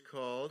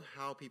called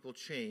How People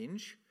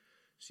Change.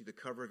 See the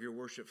cover of your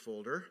worship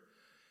folder.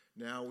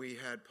 Now we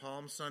had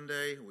Palm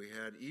Sunday, we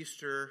had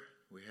Easter,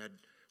 we had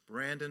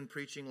Brandon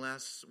preaching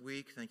last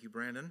week. Thank you,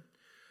 Brandon.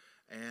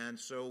 And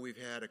so we've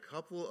had a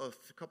couple of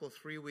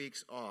 3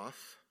 weeks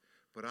off,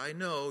 but I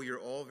know you're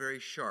all very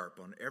sharp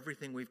on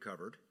everything we've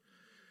covered.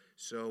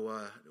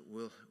 So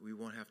we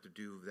won't have to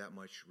do that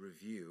much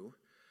review.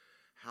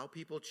 How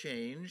People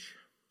Change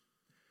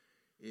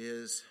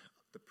is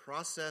the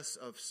process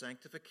of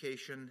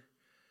sanctification,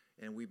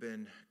 and we've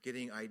been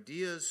getting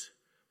ideas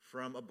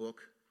from a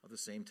book of the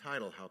same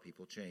title, How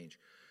People Change.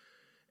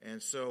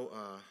 And so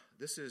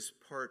this is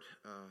part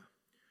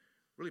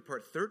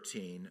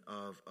 13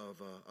 of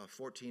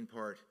a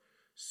 14-part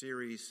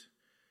series.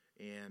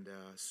 And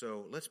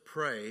so let's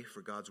pray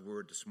for God's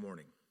word this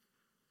morning.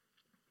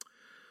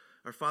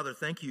 Our Father,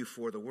 thank you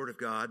for the word of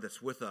God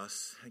that's with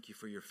us. Thank you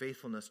for your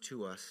faithfulness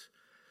to us.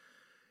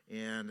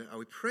 And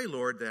we pray,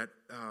 Lord, that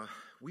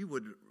we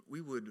would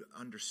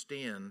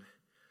understand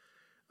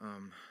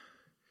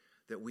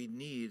that we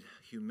need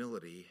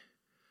humility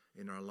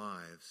in our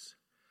lives.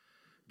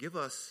 Give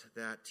us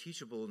that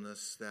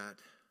teachableness, that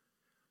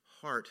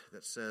heart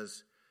that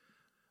says,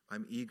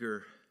 I'm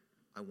eager,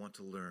 I want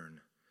to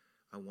learn,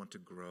 I want to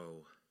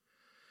grow.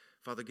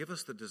 Father, give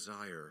us the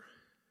desire.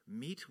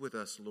 Meet with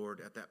us, Lord,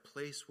 at that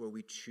place where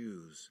we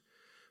choose.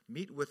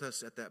 Meet with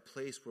us at that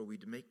place where we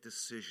make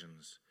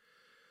decisions.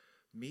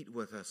 Meet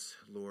with us,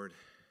 Lord,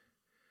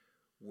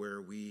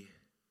 where we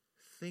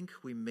think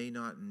we may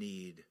not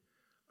need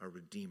a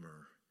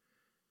Redeemer,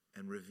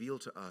 and reveal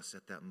to us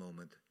at that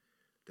moment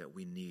that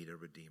we need a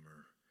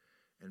Redeemer.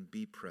 And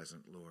be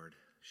present, Lord.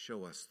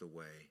 Show us the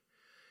way.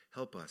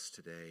 Help us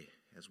today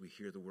as we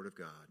hear the word of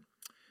God.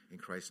 In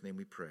Christ's name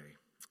we pray.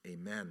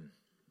 Amen.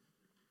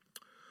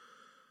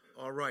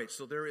 All right,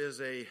 so there is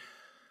an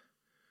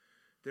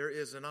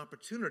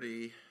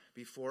opportunity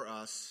before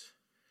us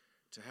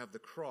to have the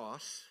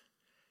cross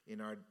in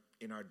our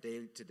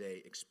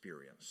day-to-day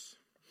experience.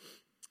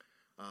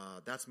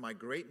 That's my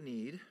great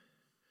need,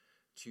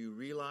 to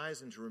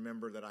realize and to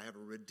remember that I have a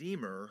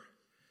Redeemer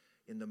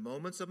in the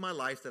moments of my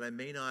life that I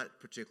may not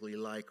particularly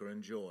like or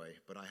enjoy,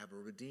 but I have a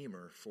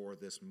Redeemer for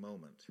this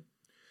moment.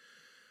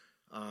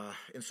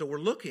 And so we're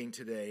looking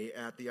today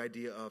at the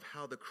idea of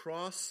how the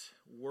cross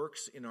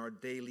works in our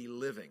daily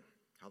living.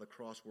 How the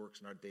cross works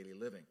in our daily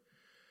living.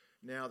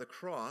 Now, the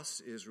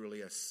cross is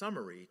really a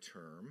summary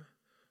term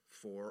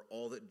for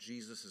all that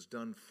Jesus has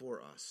done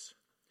for us.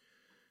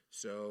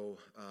 So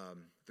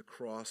the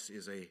cross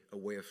is a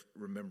way of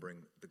remembering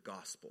the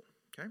gospel.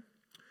 Okay?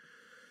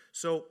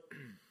 So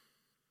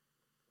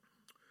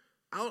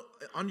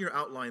on your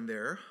outline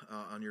there,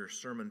 on your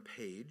sermon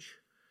page,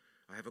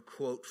 I have a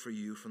quote for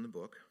you from the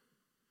book.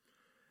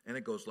 And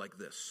it goes like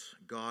this: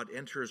 God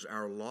enters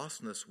our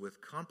lostness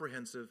with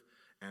comprehensive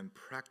and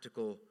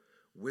practical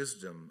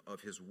wisdom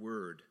of his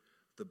word.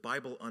 The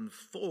Bible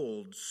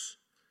unfolds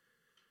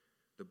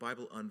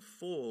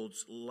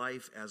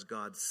life as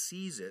God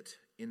sees it,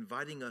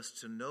 inviting us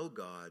to know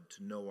God,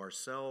 to know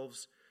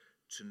ourselves,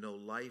 to know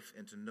life,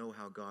 and to know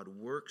how God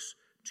works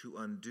to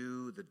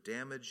undo the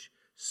damage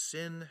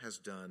sin has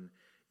done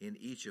in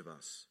each of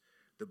us.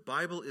 The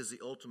Bible is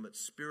the ultimate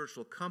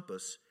spiritual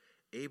compass,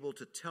 able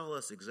to tell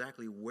us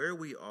exactly where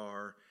we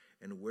are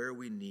and where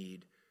we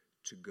need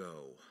to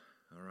go.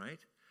 All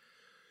right?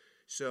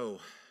 So,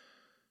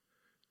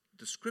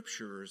 the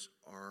Scriptures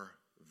are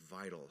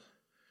vital.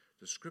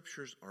 The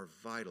Scriptures are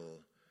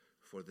vital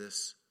for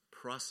this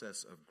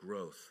process of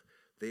growth.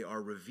 They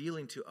are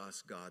revealing to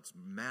us God's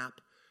map,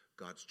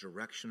 God's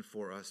direction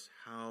for us,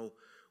 how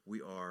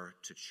we are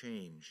to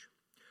change.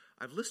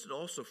 I've listed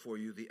also for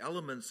you the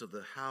elements of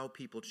the How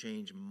People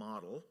Change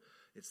model.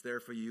 It's there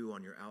for you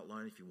on your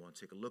outline if you want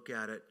to take a look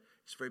at it.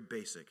 It's very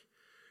basic.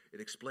 It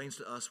explains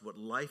to us what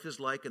life is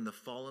like in the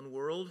fallen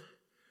world.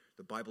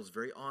 The Bible's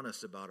very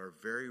honest about our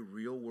very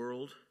real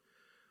world.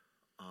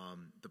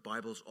 The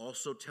Bible's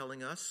also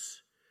telling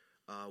us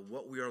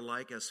what we are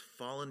like as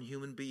fallen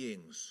human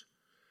beings.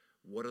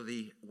 What are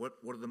the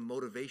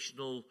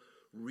motivational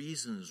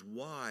reasons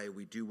why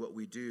we do what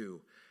we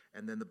do?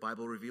 And then the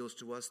Bible reveals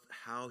to us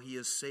how he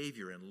is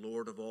Savior and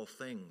Lord of all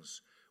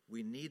things.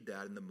 We need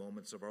that in the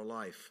moments of our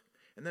life.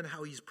 And then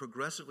how he's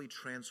progressively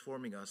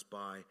transforming us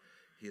by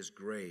his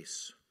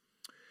grace.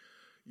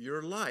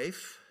 Your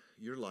life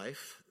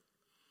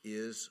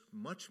is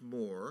much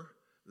more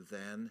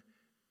than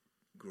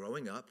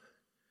growing up,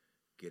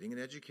 getting an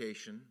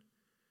education,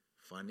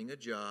 finding a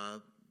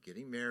job,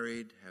 getting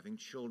married, having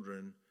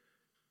children,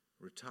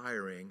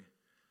 retiring,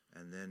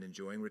 and then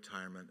enjoying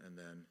retirement, and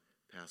then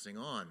passing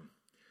on.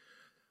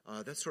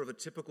 That's sort of a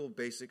typical,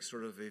 basic,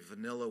 sort of a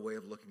vanilla way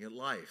of looking at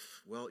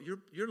life. Well,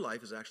 your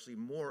life is actually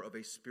more of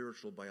a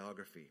spiritual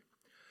biography.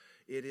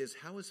 It is,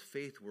 how is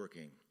faith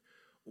working?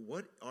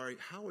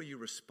 How are you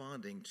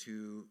responding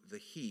to the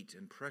heat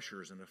and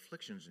pressures and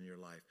afflictions in your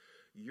life?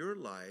 Your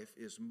life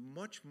is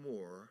much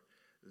more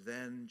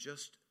than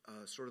just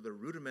sort of the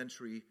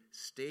rudimentary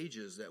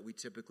stages that we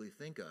typically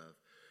think of.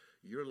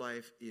 Your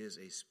life is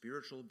a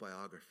spiritual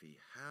biography.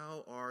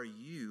 How are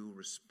you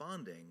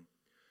responding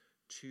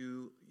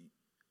to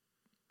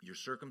your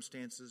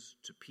circumstances,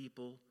 to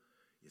people?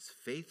 Is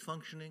faith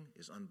functioning?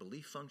 Is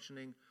unbelief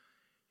functioning?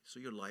 So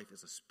your life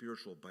is a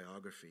spiritual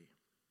biography.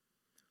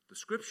 The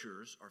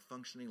Scriptures are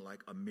functioning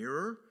like a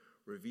mirror,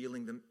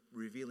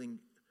 revealing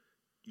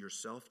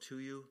yourself to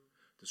you.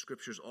 The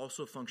Scriptures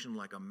also function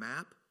like a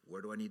map.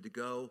 Where do I need to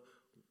go?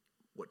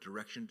 What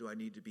direction do I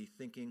need to be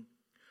thinking?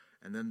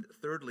 And then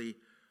thirdly,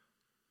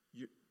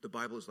 the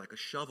Bible is like a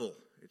shovel.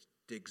 It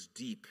digs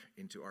deep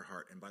into our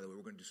heart. And by the way,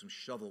 we're going to do some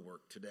shovel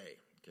work today.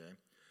 Okay?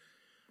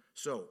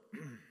 So,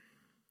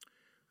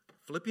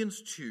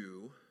 Philippians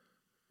 2,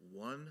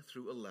 1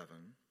 through 11.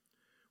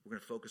 We're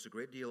going to focus a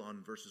great deal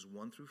on verses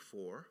 1 through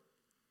 4.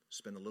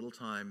 Spend a little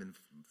time in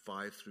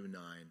 5 through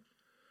 9.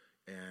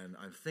 And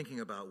I'm thinking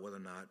about whether or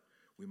not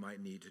we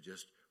might need to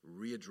just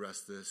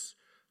readdress this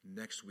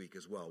next week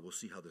as well. We'll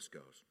see how this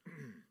goes.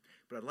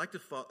 But I'd like to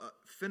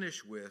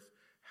finish with,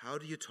 how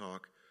do you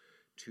talk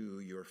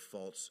to your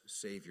false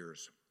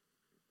saviors?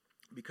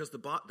 Because the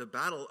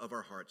battle of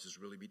our hearts is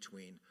really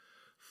between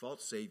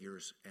false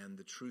saviors and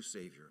the true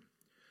Savior.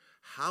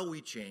 How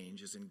we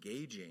change is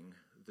engaging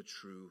the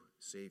true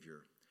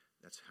Savior.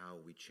 That's how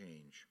we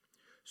change.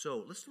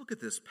 So let's look at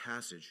this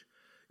passage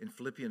in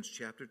Philippians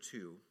chapter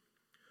 2,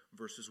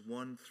 verses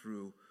 1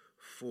 through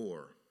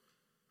 4.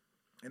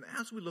 And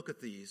as we look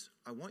at these,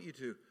 I want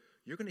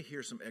you're going to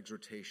hear some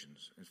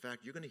exhortations. In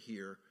fact, you're going to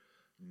hear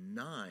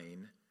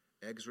 9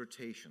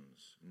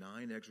 exhortations.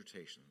 9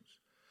 exhortations.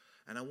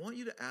 And I want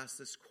you to ask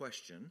this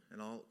question, and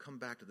I'll come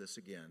back to this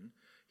again.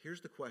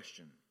 Here's the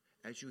question.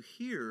 As you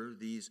hear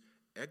these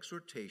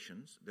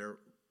exhortations, they're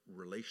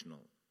relational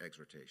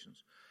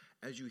exhortations.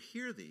 As you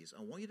hear these,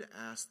 I want you to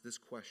ask this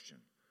question.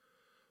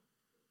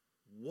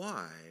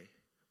 Why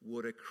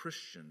would a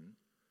Christian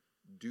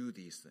do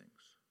these things?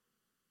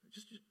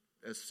 Just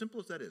as simple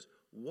as that is.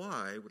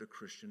 Why would a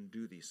Christian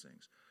do these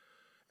things?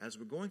 As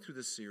we're going through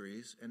this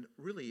series, and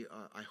really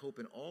I hope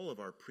in all of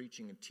our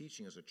preaching and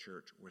teaching as a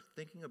church, we're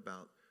thinking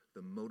about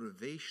the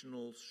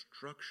motivational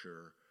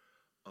structure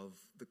of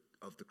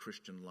the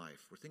Christian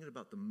life. We're thinking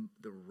about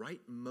the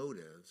right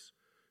motives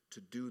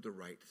to do the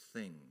right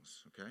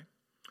things, okay?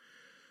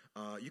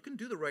 You can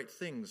do the right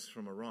things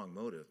from a wrong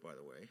motive, by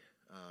the way.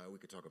 We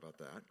could talk about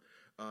that.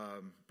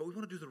 But we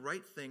want to do the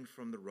right thing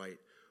from the right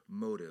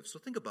motive. So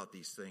think about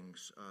these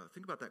things.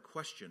 Think about that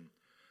question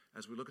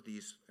as we look at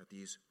these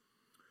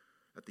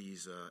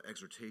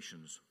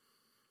exhortations.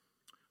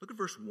 Look at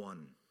verse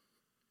 1.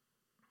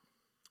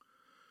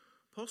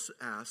 Paul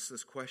asks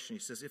this question. He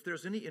says, if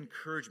there's any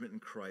encouragement in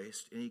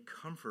Christ, any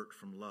comfort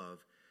from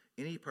love,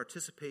 any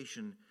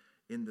participation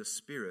in the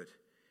Spirit,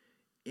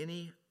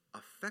 any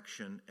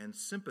affection and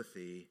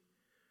sympathy,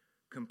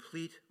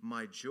 complete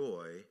my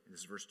joy,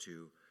 this is verse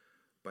 2,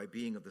 by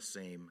being of the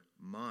same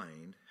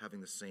mind, having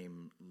the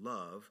same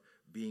love,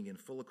 being in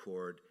full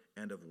accord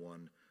and of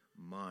one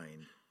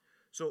mind.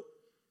 So,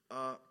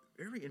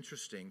 very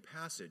interesting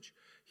passage.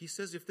 He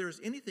says, if there's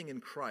anything in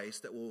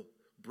Christ that will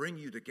bring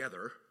you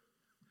together,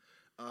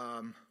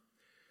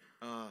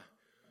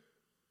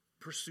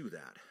 pursue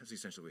that. That's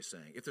essentially what he's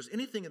saying. If there's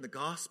anything in the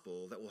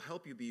gospel that will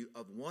help you be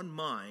of one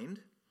mind,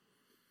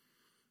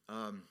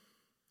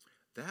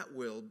 that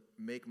will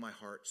make my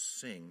heart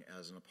sing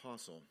as an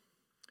apostle.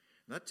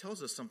 And that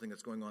tells us something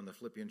that's going on in the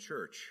Philippian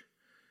church.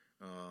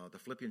 The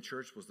Philippian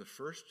church was the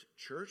first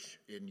church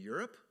in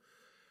Europe.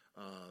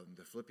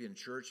 The Philippian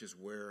church is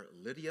where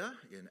Lydia,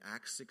 in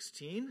Acts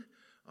 16,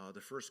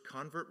 the first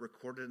convert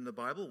recorded in the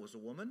Bible was a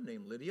woman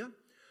named Lydia.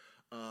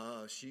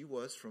 She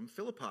was from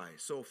Philippi.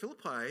 So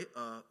Philippi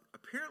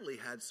apparently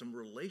had some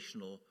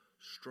relational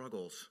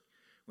struggles.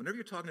 Whenever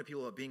you're talking to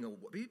people about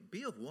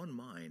be of one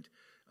mind,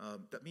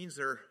 that means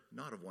they're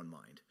not of one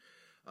mind.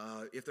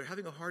 If they're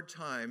having a hard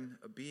time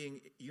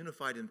being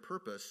unified in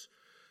purpose,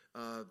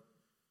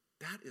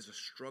 that is a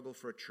struggle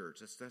for a church.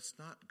 That's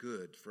not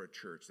good for a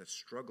church that's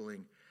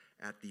struggling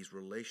at these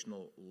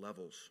relational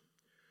levels.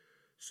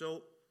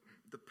 So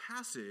the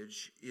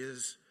passage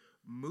is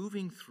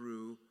moving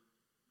through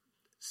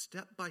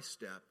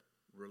step-by-step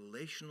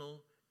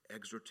relational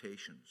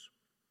exhortations.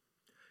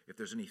 If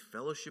there's any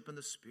fellowship in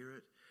the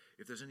Spirit,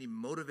 if there's any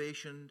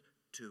motivation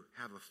to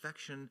have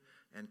affection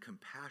and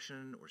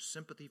compassion or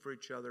sympathy for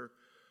each other,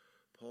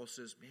 Paul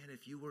says, man,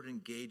 if you were to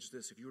engage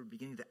this, if you were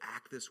beginning to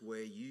act this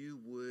way, you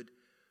would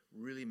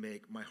really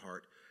make my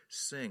heart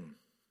sing.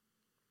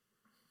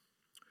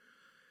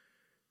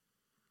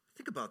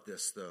 Think about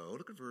this, though.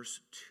 Look at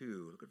verse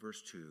 2. Look at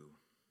verse 2.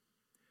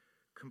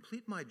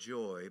 Complete my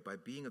joy by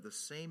being of the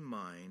same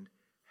mind,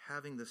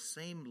 having the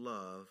same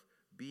love,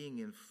 being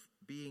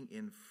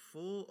in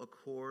full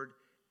accord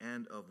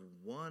and of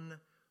one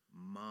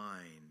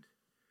mind.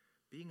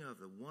 Being of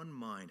the one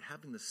mind,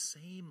 having the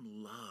same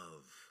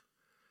love.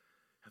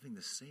 Having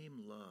the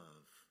same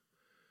love.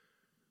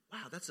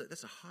 Wow, that's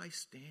a high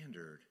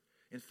standard.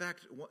 In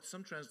fact,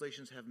 some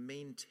translations have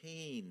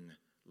maintain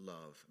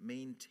love,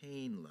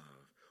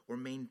 or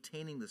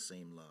maintaining the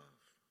same love.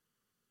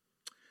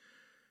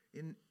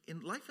 In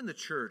life in the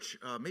church,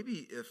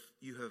 maybe if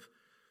you have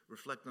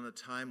reflected on a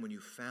time when you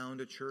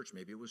found a church,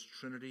 maybe it was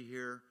Trinity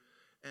here,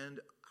 And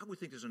I would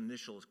think there's an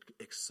initial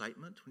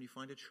excitement when you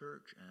find a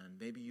church, and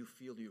maybe you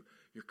feel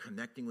you're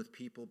connecting with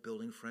people,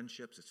 building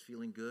friendships, it's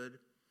feeling good.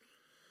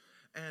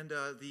 And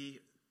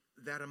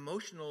that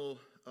emotional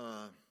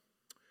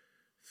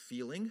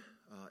feeling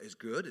is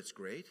good, it's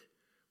great,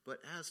 but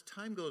as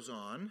time goes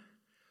on,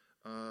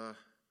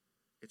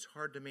 it's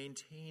hard to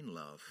maintain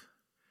love.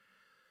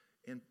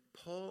 And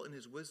Paul, in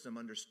his wisdom,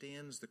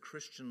 understands the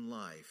Christian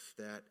life,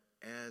 that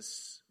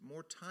as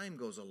more time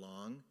goes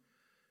along,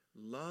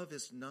 love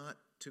is not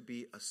to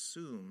be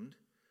assumed.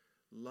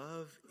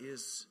 Love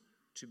is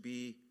to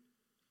be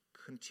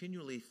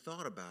continually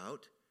thought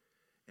about,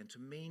 and to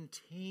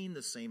maintain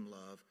the same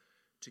love,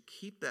 to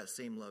keep that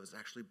same love is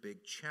actually a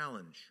big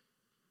challenge.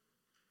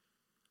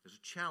 There's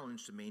a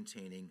challenge to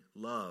maintaining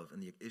love,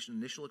 and the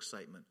initial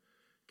excitement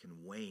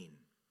can wane,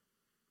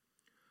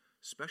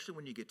 especially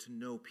when you get to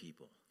know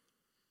people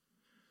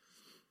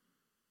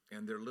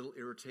and their little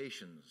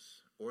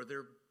irritations or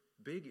their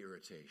big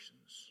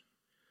irritations,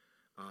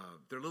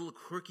 their little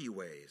quirky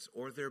ways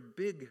or their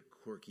big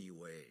quirky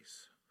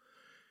ways.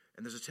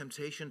 And there's a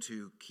temptation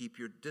to keep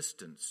your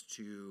distance,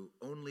 to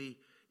only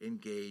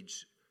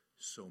engage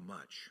so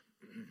much.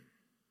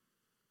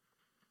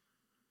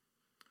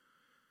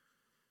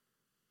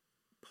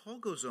 Paul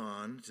goes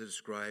on to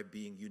describe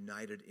being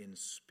united in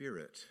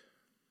spirit.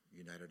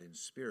 United in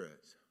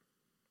spirit.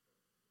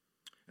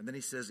 And then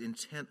he says,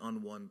 intent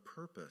on one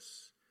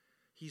purpose.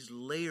 He's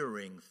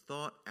layering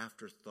thought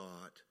after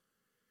thought.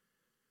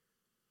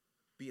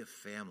 Be a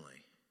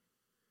family.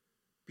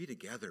 Be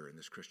together in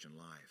this Christian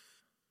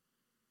life.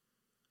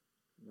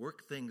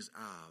 Work things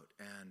out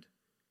and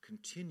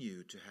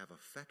continue to have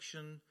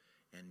affection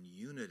and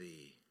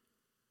unity.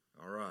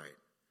 All right.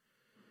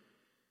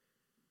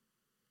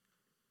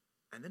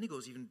 And then he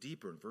goes even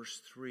deeper in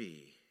verse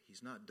 3.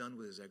 He's not done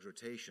with his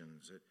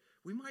exhortations.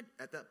 We might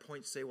at that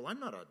point say, well, I'm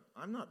not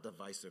a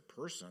divisive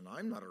person.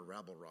 I'm not a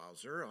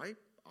rabble-rouser. I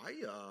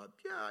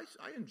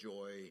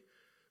enjoy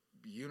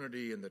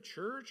unity in the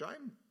church.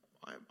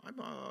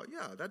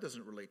 That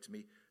doesn't relate to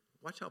me.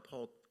 Watch how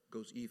Paul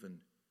goes even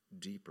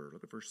deeper.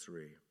 Look at verse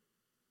 3.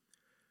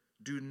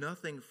 Do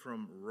nothing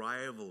from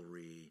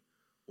rivalry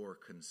or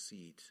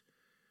conceit.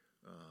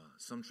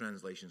 Some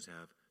translations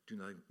have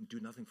do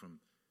nothing from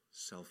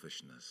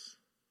selfishness.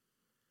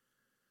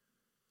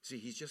 See,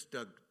 he's just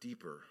dug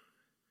deeper.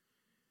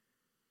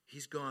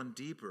 He's gone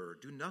deeper.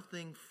 Do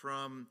nothing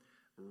from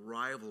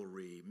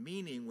rivalry,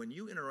 meaning when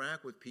you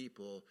interact with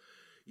people,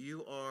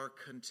 you are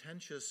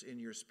contentious in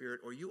your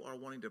spirit, or you are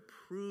wanting to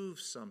prove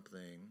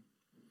something,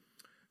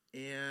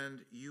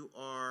 and you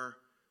are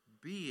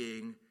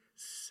being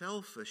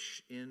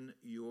selfish in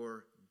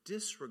your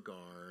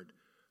disregard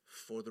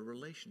for the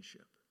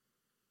relationship.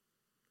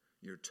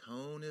 Your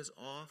tone is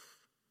off.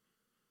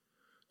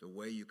 The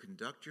way you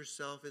conduct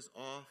yourself is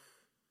off.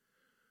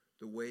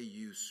 The way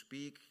you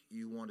speak,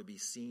 you want to be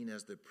seen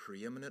as the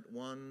preeminent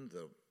one,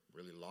 the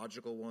really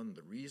logical one,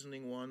 the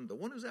reasoning one, the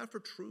one who's after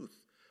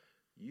truth.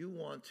 You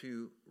want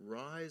to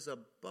rise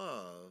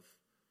above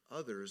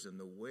others in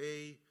the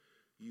way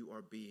you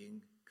are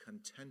being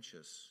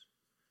contentious.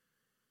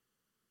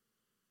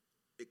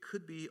 It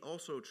could be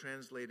also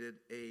translated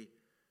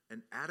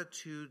an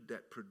attitude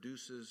that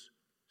produces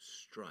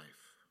strife.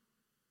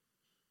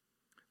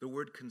 The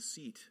word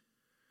conceit,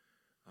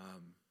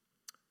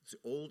 it's an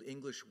old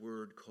English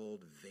word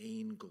called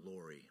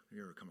vainglory. Have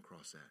you ever come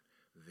across that?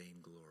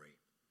 Vainglory.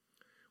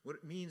 What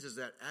it means is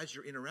that as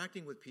you're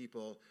interacting with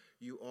people,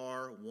 you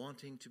are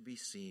wanting to be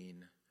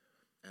seen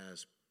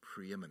as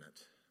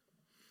preeminent.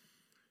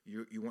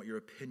 You want your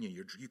opinion.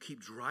 You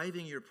keep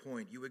driving your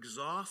point. You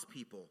exhaust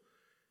people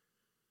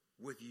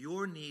with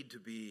your need to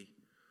be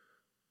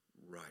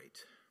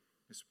right.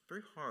 It's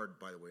very hard,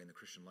 by the way, in the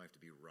Christian life to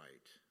be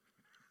right.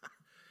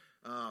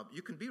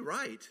 You can be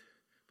right,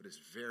 but it's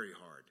very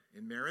hard.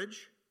 In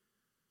marriage,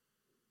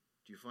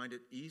 do you find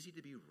it easy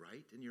to be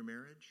right in your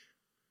marriage?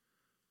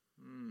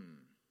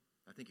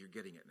 I think you're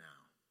getting it now.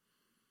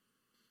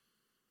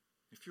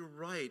 If you're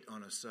right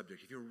on a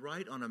subject, if you're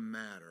right on a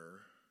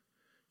matter,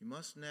 you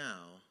must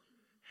now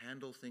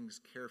handle things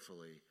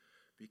carefully,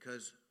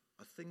 because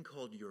a thing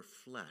called your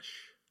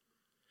flesh,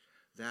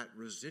 that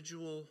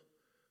residual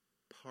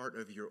part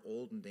of your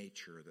old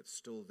nature that's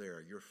still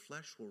there, your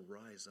flesh will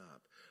rise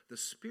up. The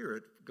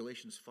Spirit,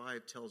 Galatians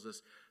 5 tells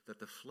us that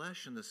the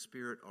flesh and the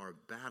Spirit are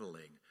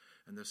battling,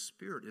 and the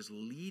Spirit is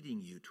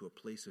leading you to a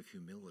place of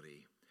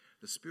humility.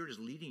 The Spirit is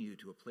leading you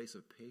to a place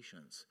of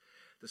patience.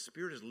 The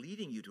Spirit is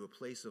leading you to a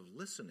place of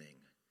listening.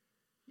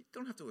 You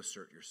don't have to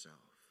assert yourself.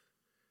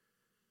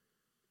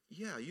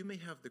 Yeah, you may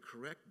have the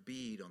correct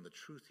bead on the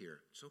truth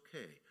here. It's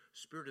okay.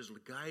 Spirit is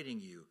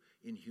guiding you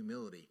in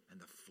humility, and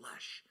the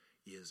flesh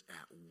is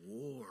at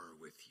war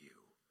with you.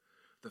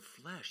 The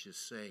flesh is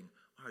saying,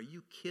 are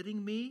you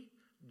kidding me?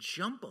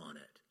 Jump on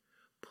it.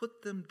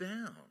 Put them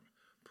down.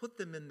 Put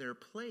them in their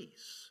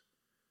place.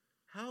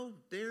 How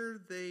dare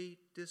they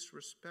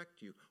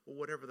disrespect you? Or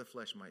whatever the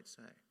flesh might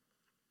say.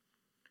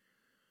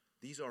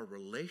 These are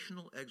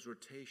relational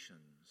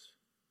exhortations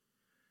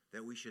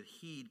that we should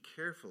heed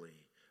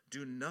carefully,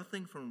 Do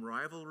nothing from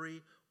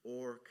rivalry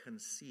or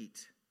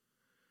conceit,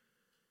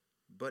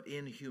 but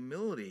in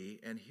humility,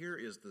 and here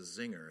is the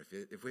zinger.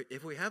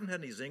 If we haven't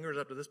had any zingers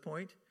up to this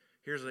point,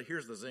 here's the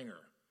zinger.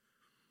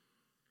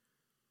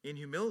 In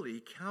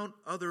humility, count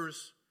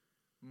others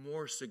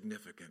more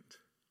significant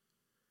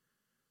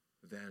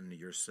than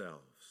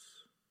yourselves.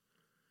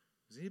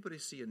 Does anybody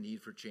see a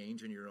need for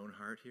change in your own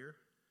heart here?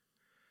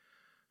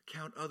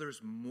 Count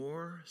others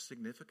more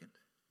significant?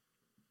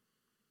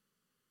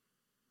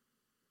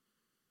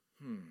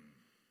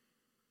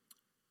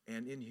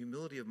 And in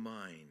humility of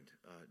mind,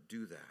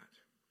 do that.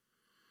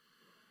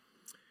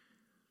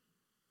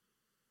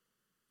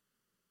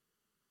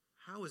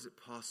 How is it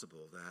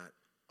possible that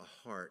a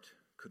heart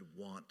could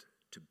want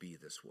to be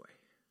this way?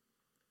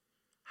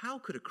 How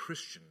could a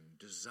Christian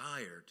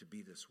desire to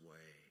be this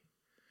way?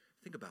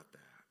 Think about that.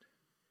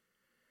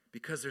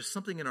 Because there's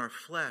something in our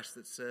flesh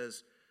that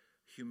says,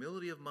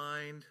 humility of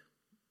mind,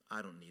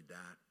 I don't need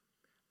that.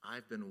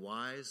 I've been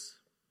wise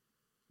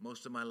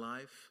most of my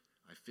life.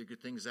 I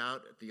figured things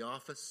out at the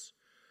office.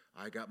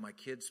 I got my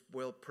kids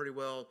pretty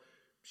well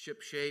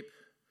ship-shape.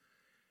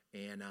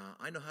 And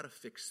I know how to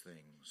fix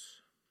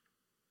things.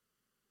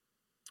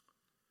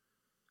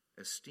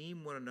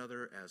 Esteem one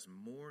another as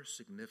more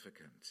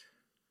significant,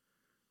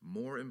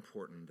 more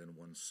important than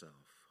oneself.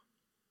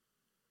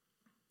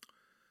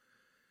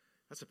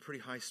 That's a pretty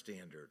high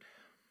standard.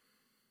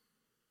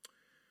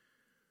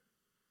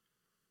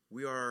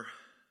 We are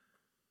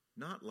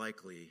not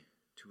likely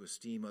to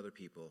esteem other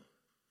people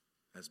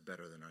as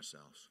better than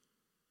ourselves.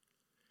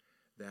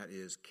 That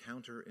is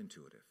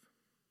counterintuitive.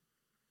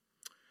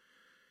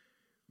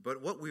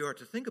 But what we are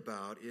to think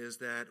about is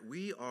that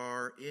we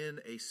are in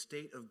a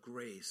state of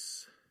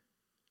grace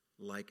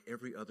like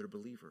every other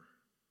believer.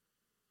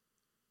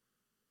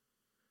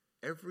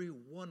 Every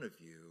one of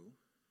you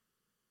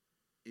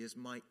is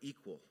my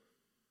equal.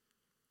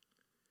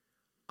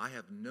 I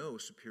have no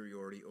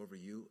superiority over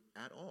you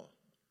at all.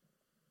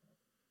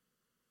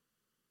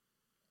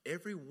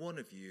 Every one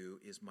of you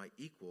is my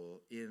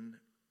equal in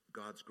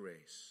God's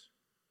grace.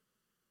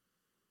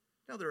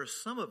 Now, there are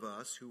some of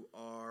us who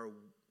are,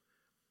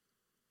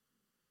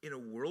 in a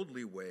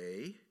worldly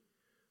way,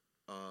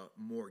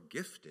 more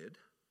gifted,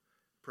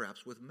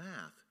 perhaps with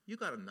math. You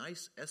got a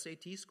nice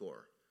SAT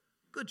score.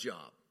 Good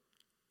job.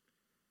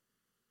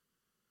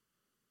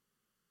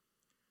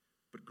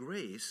 But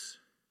grace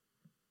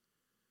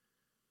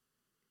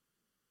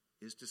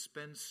is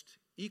dispensed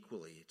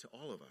equally to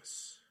all of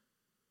us.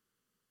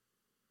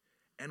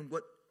 And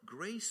what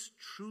grace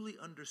truly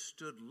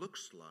understood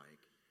looks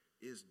like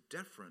is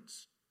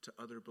deference to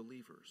other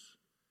believers.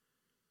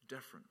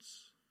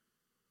 Deference.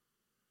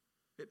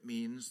 It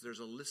means there's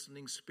a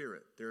listening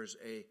spirit. There's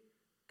a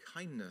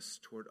kindness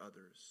toward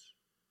others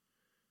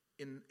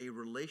in a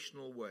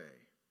relational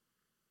way.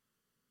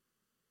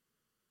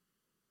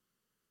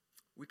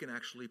 We can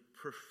actually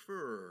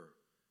prefer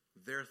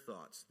their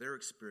thoughts, their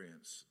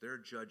experience, their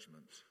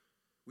judgment.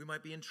 We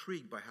might be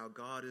intrigued by how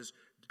God is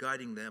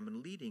guiding them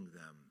and leading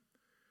them.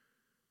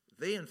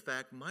 They, in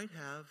fact, might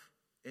have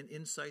an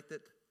insight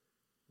that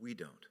we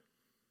don't.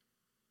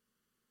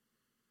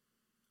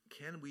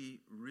 Can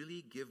we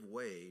really give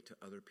way to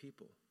other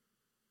people?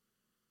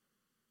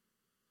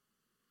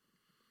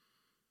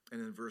 And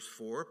in verse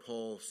 4,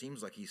 Paul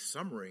seems like he's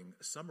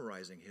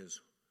summarizing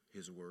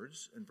his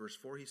words. In verse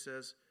 4, he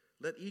says,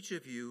 let each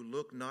of you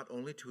look not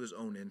only to his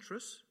own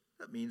interests.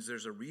 That means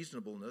there's a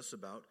reasonableness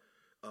about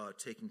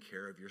taking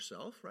care of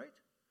yourself, right?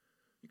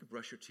 You can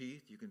brush your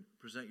teeth, you can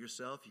present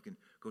yourself, you can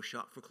go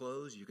shop for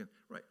clothes, you can,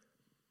 right.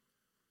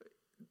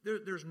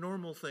 There's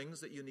normal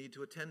things that you need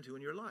to attend to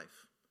in your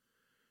life.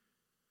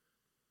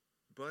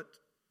 But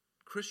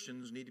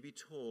Christians need to be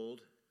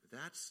told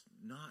that's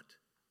not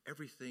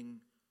everything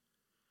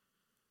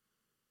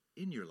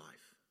in your life.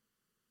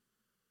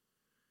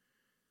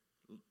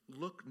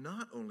 Look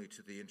not only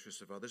to the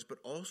interests of others, but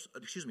also,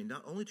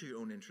 not only to your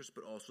own interests,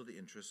 but also the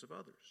interests of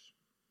others.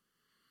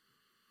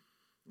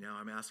 Now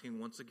I'm asking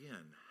once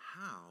again,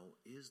 how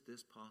is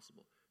this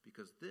possible?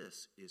 Because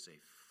this is a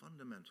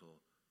fundamental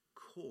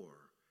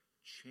core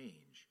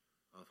change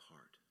of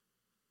heart.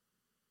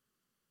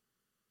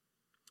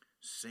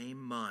 Same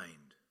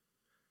mind,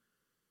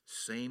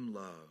 same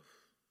love,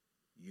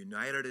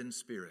 united in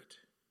spirit,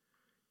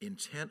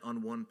 intent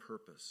on one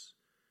purpose,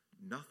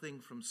 nothing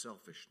from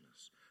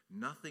selfishness,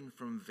 nothing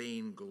from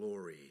vain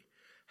glory,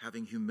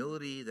 having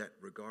humility that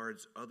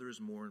regards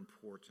others more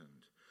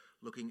important,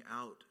 looking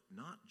out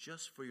not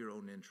just for your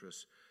own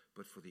interests,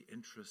 but for the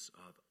interests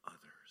of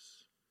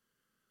others.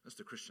 That's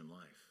the Christian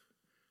life.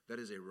 That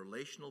is a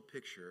relational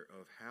picture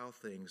of how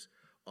things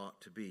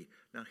ought to be.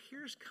 Now,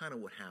 here's kind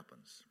of what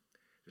happens.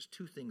 There's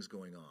two things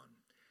going on.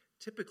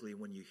 Typically,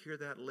 when you hear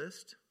that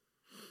list,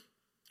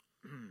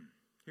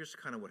 here's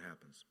kind of what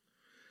happens.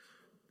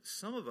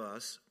 Some of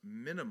us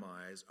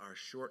minimize our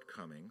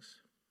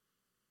shortcomings,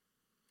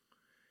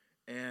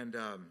 and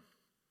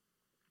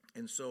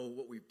so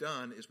what we've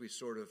done is we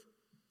sort of,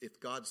 if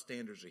God's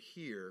standards are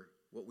here,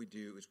 what we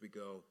do is we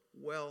go,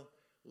 well,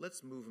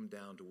 let's move them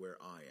down to where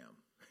I am.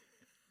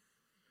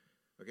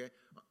 Okay?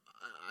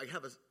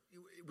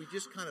 we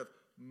just kind of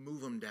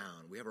move them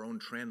down. We have our own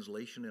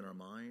translation in our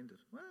mind.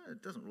 Well,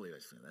 it doesn't really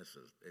say that.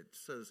 It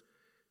says,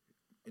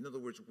 in other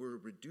words, we're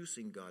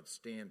reducing God's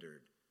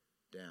standard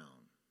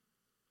down.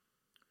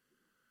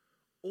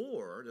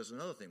 Or there's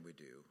another thing we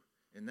do,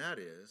 and that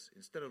is,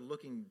 instead of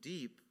looking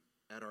deep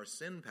at our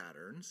sin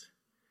patterns,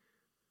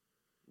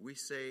 we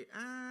say,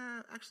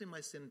 actually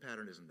my sin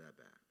pattern isn't that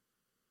bad.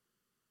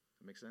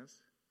 That make sense?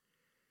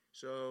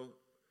 So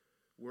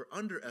we're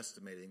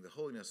underestimating the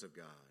holiness of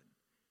God,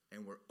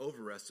 and we're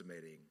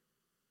overestimating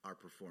our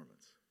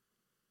performance.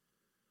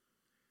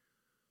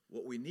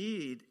 What we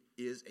need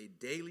is a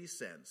daily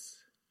sense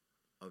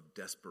of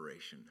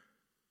desperation.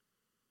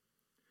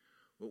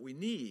 What we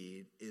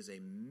need is a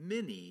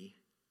mini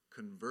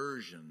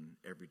conversion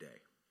every day.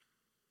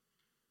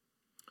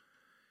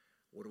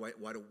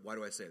 Why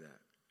do I say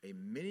that? A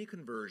mini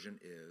conversion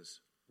is,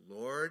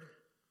 Lord,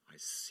 I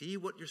see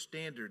what your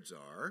standards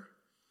are,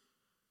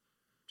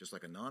 just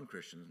like a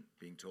non-Christian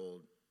being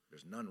told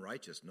there's none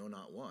righteous, no,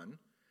 not one.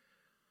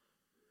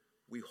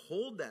 We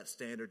hold that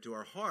standard to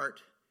our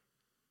heart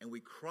and we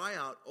cry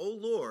out, oh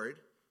Lord,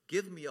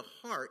 give me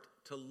a heart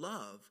to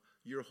love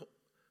your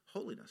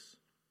holiness.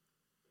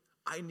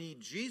 I need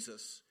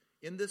Jesus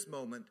in this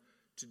moment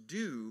to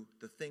do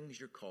the things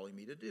you're calling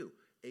me to do.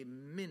 A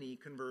mini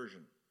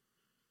conversion.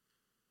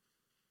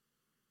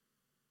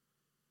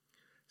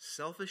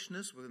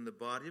 Selfishness within the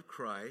body of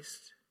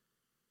Christ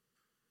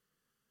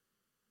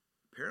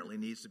apparently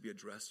needs to be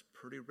addressed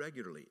pretty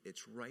regularly.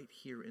 It's right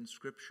here in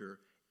Scripture.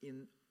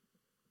 In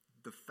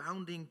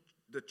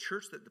the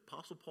church that the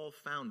Apostle Paul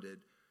founded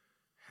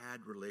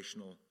had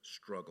relational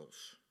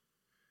struggles.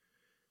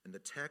 And the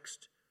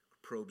text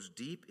probes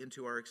deep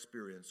into our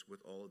experience with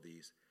all of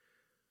these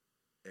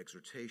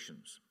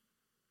exhortations.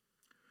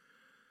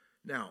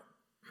 Now,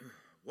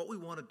 what we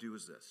want to do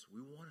is this.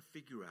 We want to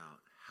figure out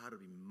how to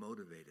be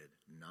motivated,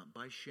 not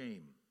by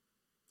shame,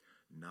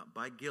 not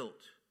by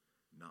guilt,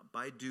 not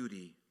by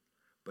duty,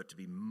 but to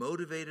be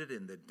motivated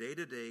in the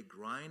day-to-day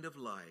grind of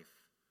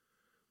life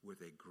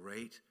with a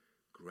great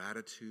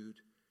gratitude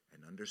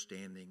and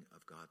understanding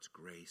of God's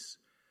grace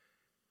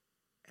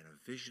and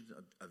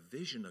a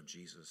vision of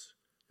Jesus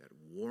that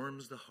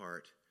warms the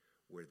heart,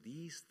 where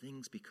these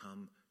things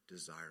become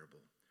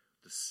desirable.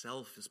 The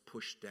self is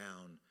pushed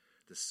down,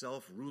 the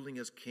self ruling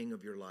as king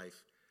of your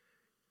life.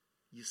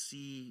 You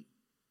see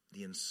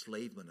the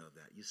enslavement of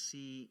that. You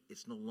see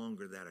it's no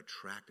longer that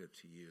attractive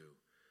to you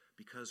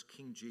because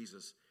King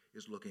Jesus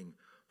is looking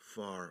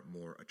far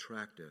more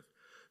attractive.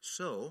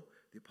 So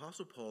the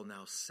Apostle Paul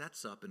now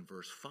sets up in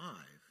verse 5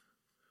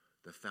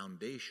 the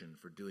foundation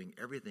for doing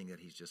everything that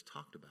he's just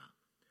talked about.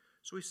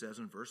 So he says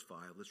in verse 5,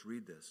 let's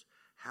read this.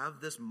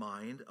 Have this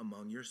mind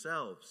among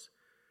yourselves.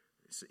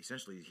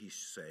 Essentially, he's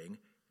saying,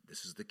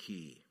 this is the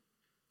key.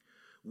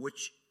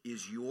 Which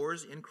is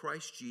yours in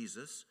Christ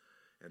Jesus,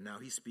 and now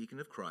he's speaking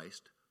of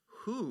Christ,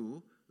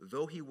 who,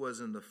 though he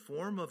was in the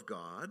form of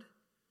God,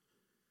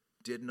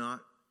 did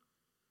not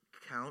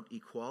count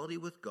equality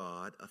with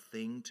God a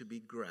thing to be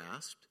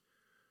grasped.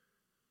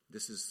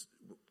 This is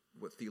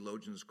what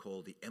theologians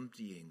call the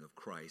emptying of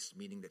Christ,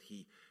 meaning that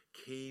he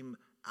came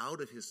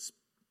out of his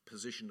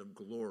position of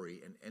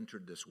glory and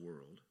entered this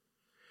world.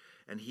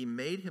 And he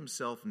made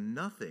himself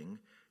nothing,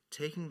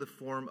 taking the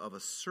form of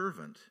a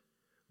servant,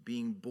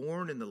 being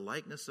born in the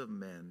likeness of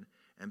men,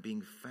 and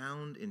being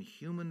found in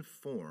human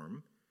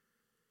form.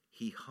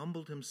 He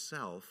humbled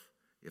himself,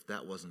 if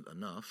that wasn't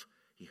enough,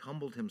 he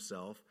humbled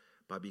himself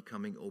by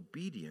becoming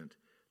obedient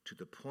to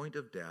the point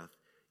of death,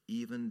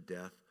 even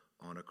death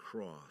on a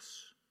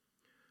cross.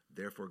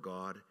 Therefore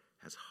God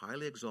has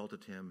highly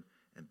exalted him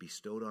and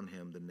bestowed on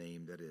him the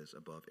name that is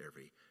above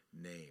every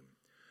name.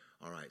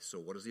 All right, so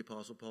what does the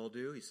Apostle Paul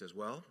do? He says,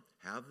 well,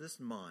 have this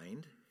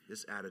mind,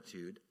 this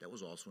attitude that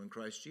was also in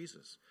Christ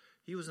Jesus.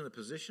 He was in a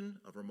position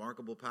of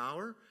remarkable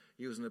power.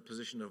 He was in a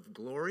position of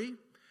glory,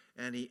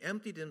 and he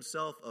emptied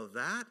himself of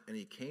that, and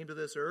he came to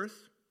this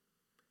earth.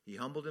 He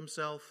humbled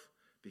himself,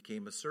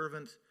 became a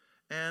servant,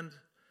 and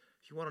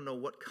if you want to know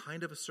what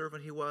kind of a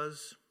servant he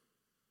was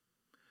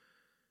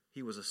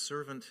a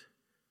servant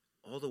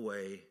all the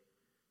way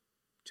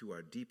to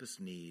our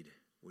deepest need,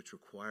 which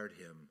required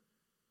him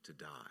to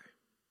die.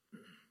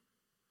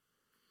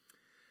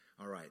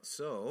 All right,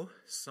 so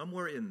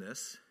somewhere in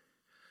this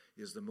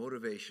is the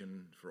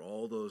motivation for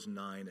all those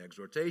 9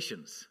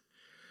 exhortations.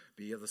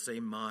 Be of the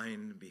same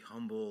mind, be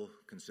humble,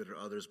 consider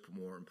others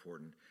more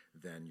important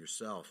than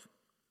yourself.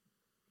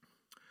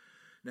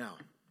 Now,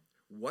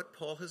 what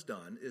Paul has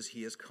done is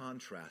he has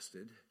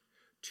contrasted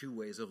 2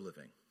 ways of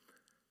living.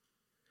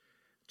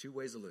 2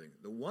 ways of living.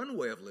 The one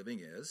way of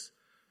living is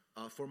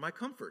for my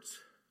comforts.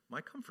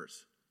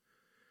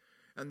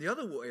 And the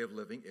other way of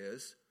living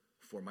is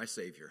for my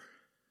Savior,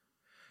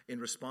 in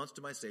response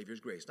to my Savior's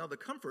grace. Now, the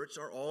comforts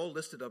are all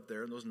listed up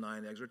there in those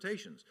 9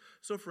 exhortations.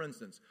 So, for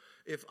instance,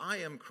 if I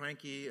am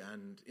cranky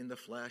and in the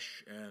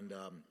flesh and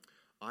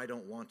I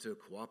don't want to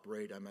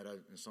cooperate, I'm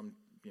in some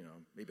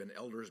maybe an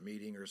elders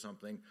meeting or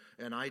something,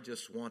 and I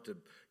just want to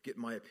get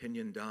my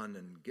opinion done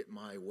and get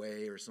my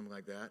way or something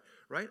like that,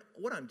 right?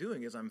 What I'm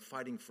doing is I'm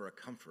fighting for a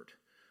comfort.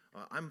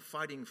 I'm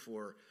fighting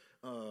for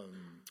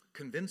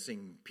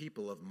convincing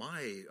people of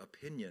my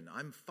opinion.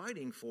 I'm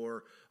fighting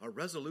for a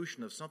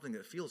resolution of something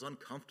that feels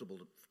uncomfortable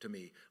to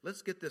me.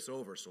 Let's get this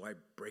over. So I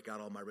break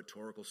out all my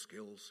rhetorical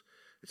skills.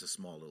 It's a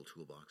small little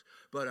toolbox,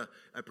 but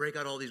I break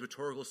out all these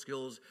rhetorical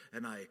skills,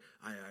 and I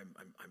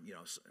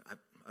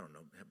don't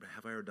know.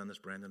 Have I ever done this,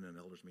 Brandon, in an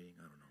elders meeting?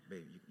 I don't know.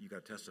 Maybe you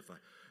got to testify.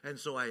 And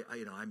so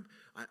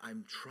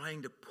I'm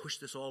trying to push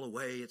this all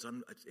away. It's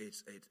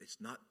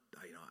not.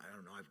 I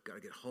don't know. I've got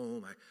to get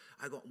home.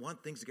 I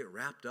want things to get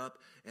wrapped up,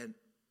 and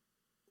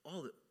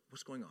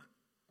what's going on?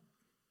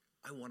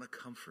 I want a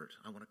comfort.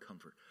 I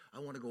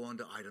want to go on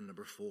to item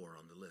number 4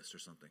 on the list or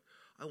something.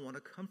 I want a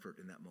comfort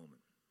in that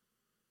moment.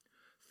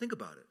 Think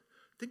about it.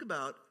 Think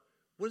about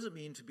what does it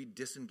mean to be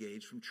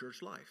disengaged from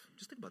church life?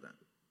 Just think about that.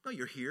 No,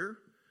 you're here.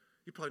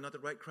 You're probably not the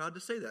right crowd to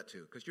say that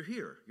to because you're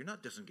here. You're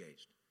not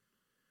disengaged.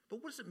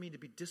 But what does it mean to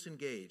be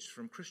disengaged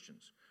from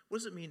Christians? What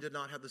does it mean to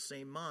not have the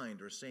same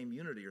mind or same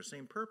unity or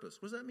same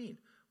purpose? What does that mean?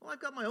 Well,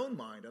 I've got my own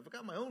mind. I've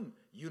got my own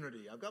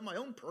unity. I've got my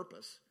own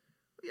purpose.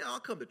 Yeah,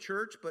 I'll come to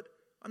church, but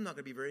I'm not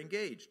going to be very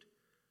engaged.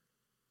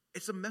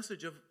 It's a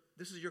message of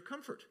this is your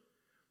comfort.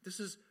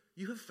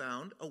 You have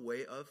found a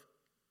way of,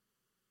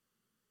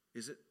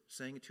 is it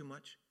saying it too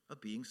much?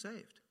 Of being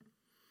saved.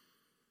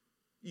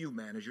 You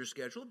manage your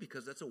schedule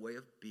because that's a way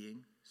of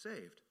being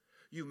saved.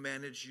 You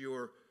manage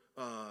the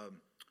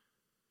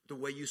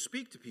way you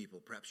speak to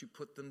people. Perhaps you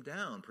put them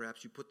down.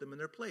 Perhaps you put them in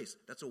their place.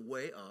 That's a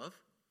way of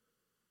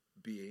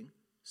being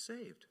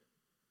saved.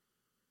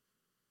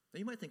 Now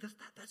you might think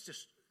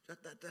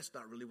that's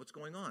not really what's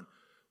going on.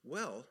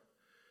 Well,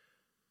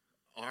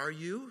 are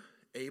you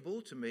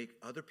able to make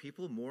other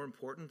people more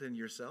important than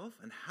yourself?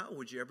 And how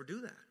would you ever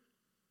do that?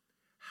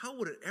 How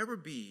would it ever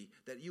be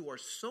that you are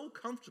so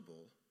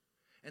comfortable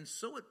and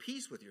so at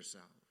peace with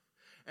yourself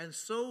and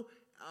so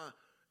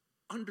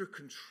under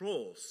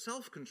control,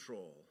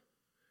 self-control,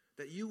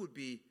 that you would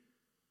be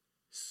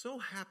so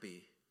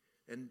happy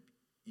and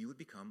you would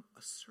become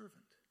a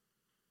servant?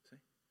 See?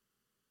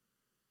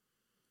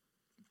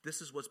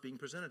 This is what's being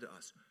presented to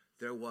us.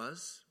 There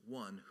was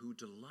one who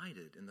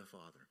delighted in the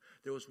Father.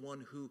 There was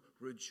one who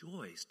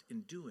rejoiced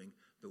in doing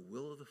the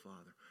will of the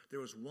Father. There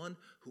was one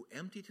who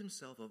emptied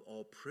himself of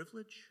all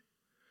privilege,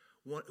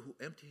 one who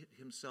emptied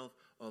himself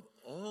of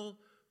all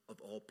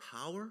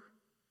power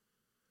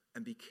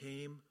and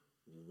became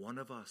one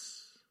of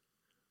us,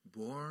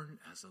 born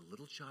as a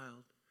little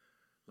child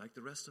like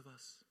the rest of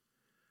us.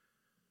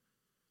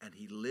 And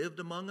he lived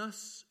among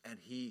us, and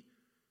he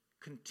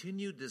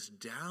continued this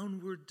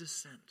downward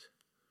descent,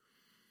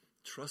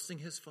 trusting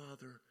his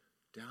Father,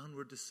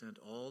 downward descent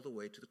all the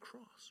way to the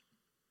cross.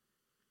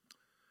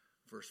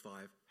 Verse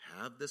 5,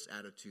 have this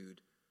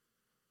attitude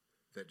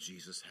that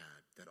Jesus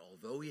had, that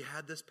although he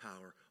had this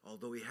power,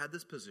 although he had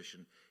this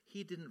position,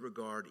 he didn't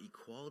regard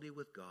equality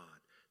with God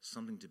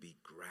something to be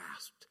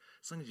grasped,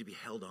 something to be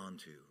held on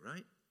to,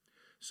 right?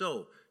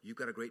 So, you've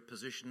got a great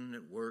position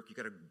at work, you've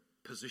got a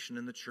position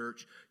in the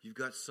church, you've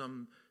got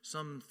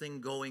something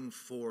going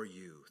for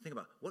you. Think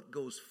about what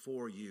goes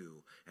for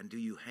you, and do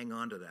you hang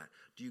on to that?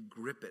 Do you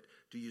grip it?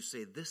 Do you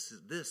say, this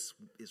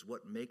is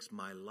what makes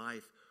my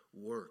life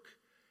work?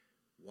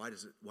 Why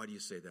do you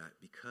say that?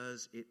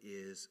 Because it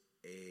is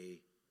a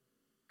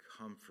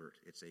comfort.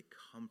 It's a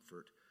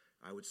comfort.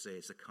 I would say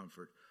it's a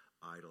comfort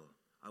idol.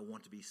 I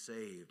want to be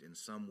saved in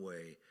some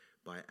way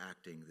by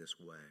acting this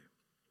way.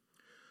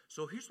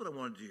 So here's what I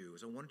want to do,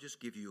 is I want to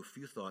just give you a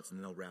few thoughts and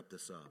then I'll wrap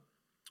this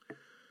up.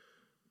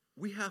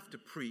 We have to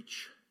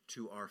preach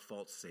to our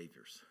false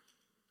saviors,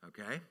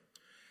 okay?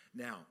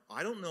 Now,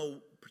 I don't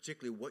know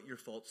particularly what your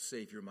false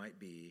savior might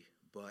be,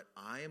 but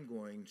I am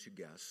going to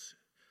guess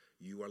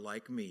you are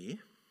like me,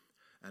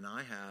 and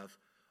I have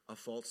a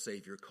false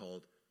savior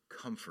called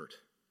comfort.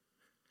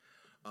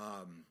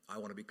 I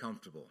want to be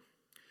comfortable.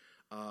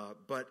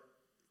 But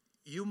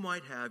you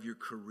might have your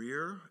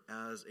career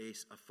as a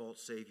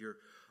false savior.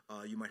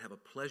 You might have a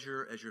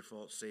pleasure as your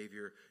false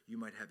savior. You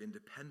might have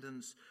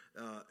independence.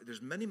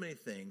 There's many, many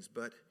things,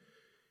 but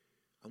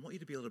I want you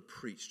to be able to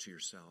preach to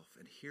yourself.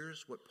 And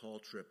here's what Paul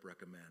Tripp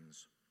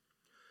recommends.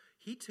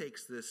 He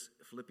takes this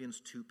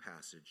Philippians 2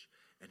 passage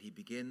and he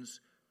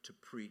begins to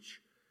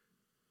preach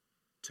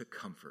to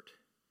comfort.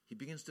 He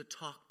begins to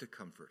talk to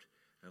comfort.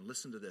 And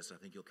listen to this. I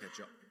think you'll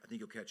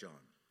catch on.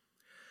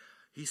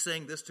 He's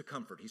saying this to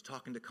comfort. He's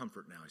talking to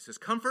comfort now. He says,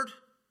 comfort,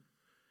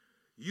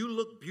 you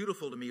look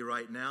beautiful to me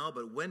right now,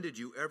 but when did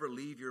you ever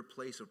leave your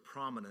place of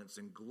prominence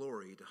and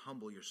glory to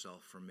humble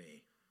yourself for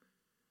me?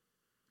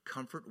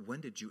 Comfort,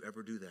 when did you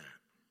ever do that?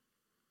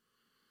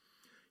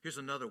 Here's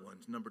another one,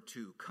 number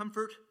 2.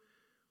 Comfort,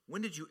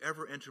 when did you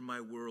ever enter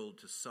my world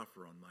to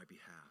suffer on my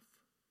behalf?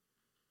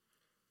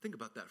 Think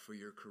about that for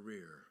your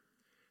career.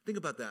 Think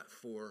about that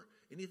for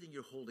anything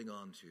you're holding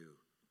on to.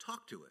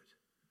 Talk to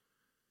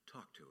it.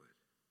 Talk to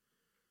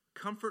it.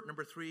 Comfort,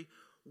 number 3,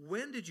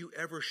 when did you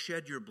ever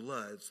shed your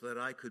blood so that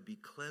I could be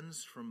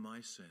cleansed from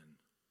my sin?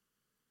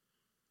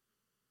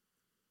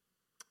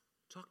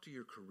 Talk to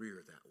your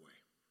career that way.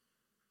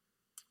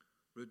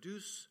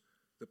 Reduce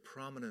the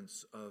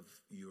prominence of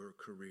your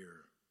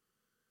career.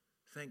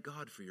 Thank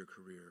God for your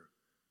career,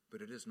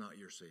 but it is not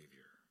your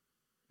Savior.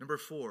 Number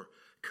 4,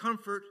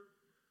 comfort.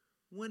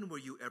 When were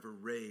you ever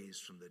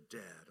raised from the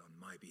dead on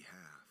my behalf?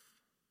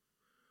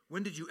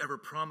 When did you ever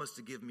promise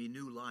to give me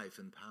new life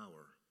and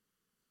power?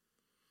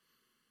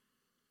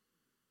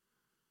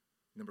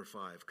 Number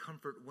 5,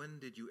 comfort. When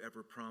did you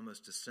ever promise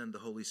to send the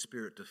Holy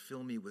Spirit to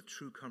fill me with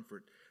true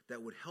comfort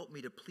that would help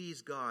me to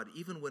please God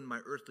even when my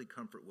earthly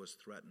comfort was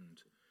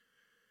threatened?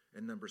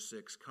 And number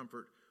 6,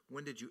 comfort.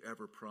 When did you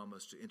ever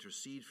promise to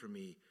intercede for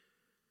me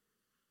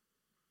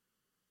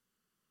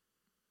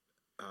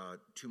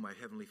to my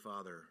Heavenly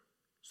Father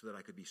so that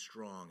I could be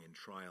strong in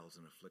trials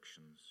and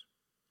afflictions?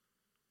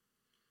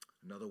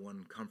 Another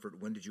one, comfort.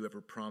 When did you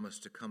ever promise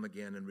to come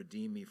again and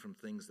redeem me from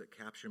things that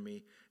capture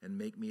me and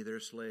make me their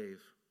slave?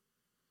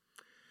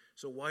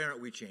 So why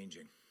aren't we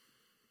changing?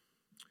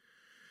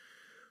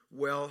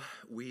 Well,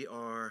 we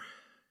are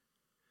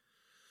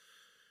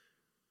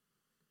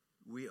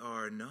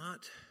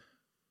not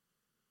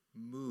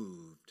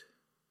moved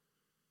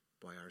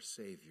by our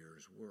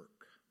Savior's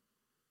work.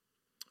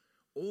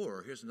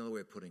 Or, here's another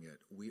way of putting it,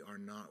 we are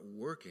not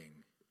working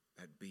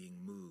at being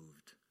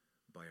moved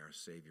by our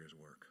Savior's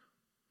work.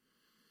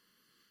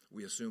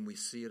 We assume we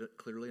see it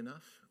clearly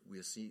enough. We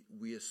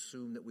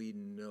assume that we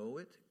know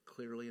it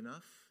clearly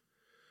enough.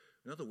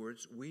 In other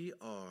words, we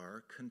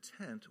are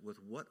content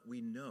with what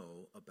we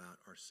know about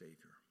our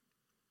Savior.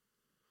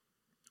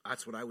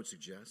 That's what I would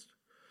suggest.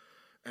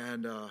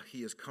 And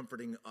he is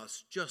comforting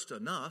us just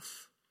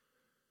enough,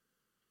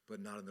 but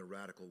not in the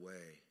radical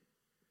way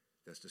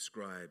that's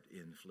described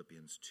in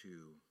Philippians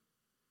 2.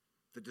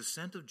 The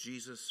descent of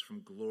Jesus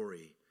from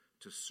glory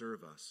to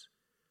serve us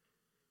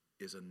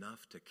is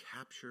enough to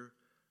capture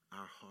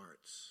our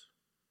hearts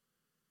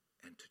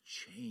and to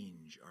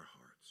change our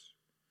hearts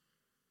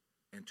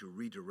and to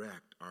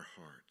redirect our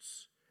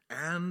hearts.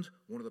 And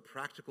one of the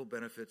practical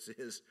benefits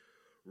is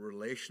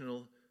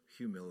relational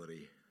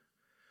humility.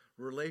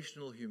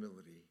 Relational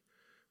humility.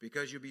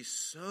 Because you'll be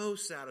so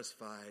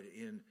satisfied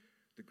in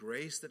the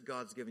grace that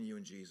God's given you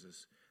in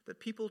Jesus that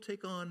people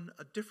take on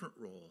a different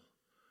role.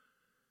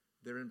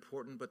 They're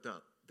important, but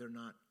they're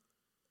not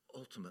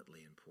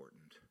ultimately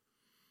important.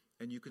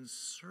 And you can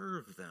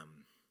serve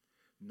them,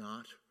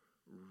 not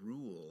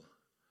rule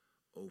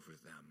over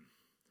them.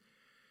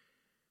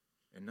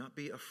 And not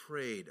be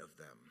afraid of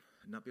them,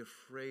 and not be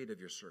afraid of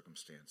your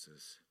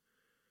circumstances,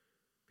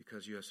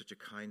 because you have such a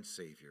kind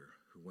Savior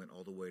who went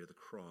all the way to the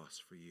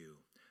cross for you.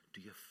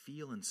 Do you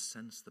feel and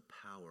sense the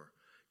power?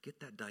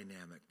 Get that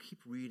dynamic. Keep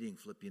reading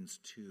Philippians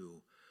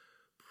 2.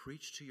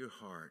 Preach to your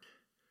heart.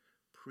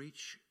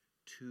 Preach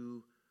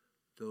to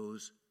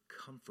those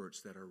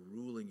comforts that are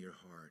ruling your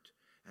heart,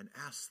 and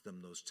ask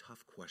them those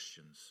tough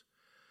questions.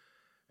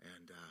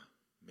 And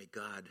may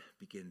God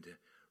begin to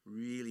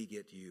really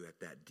get you at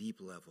that deep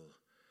level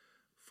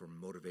for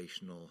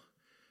motivational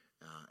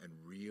and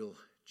real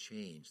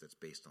change that's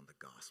based on the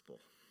gospel.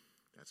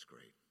 That's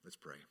great. Let's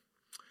pray.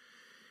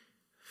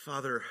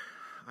 Father,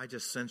 I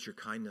just sense your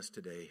kindness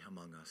today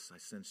among us. I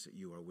sense that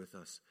you are with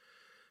us,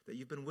 that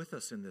you've been with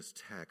us in this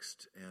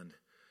text, and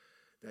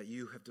that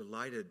you have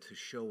delighted to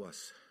show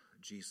us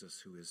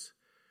Jesus, who is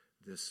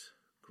this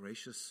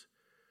gracious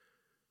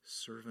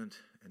servant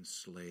and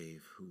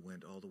slave who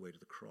went all the way to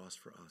the cross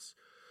for us,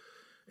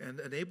 and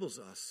enables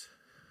us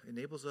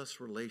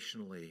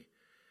relationally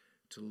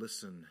to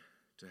listen,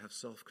 to have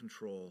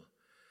self-control,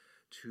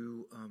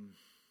 to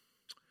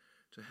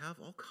have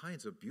all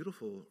kinds of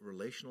beautiful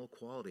relational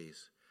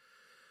qualities.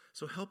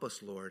 So help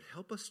us, Lord.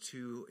 Help us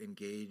to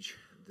engage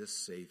this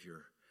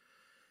Savior.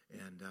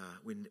 And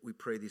we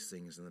pray these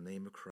things in the name of Christ.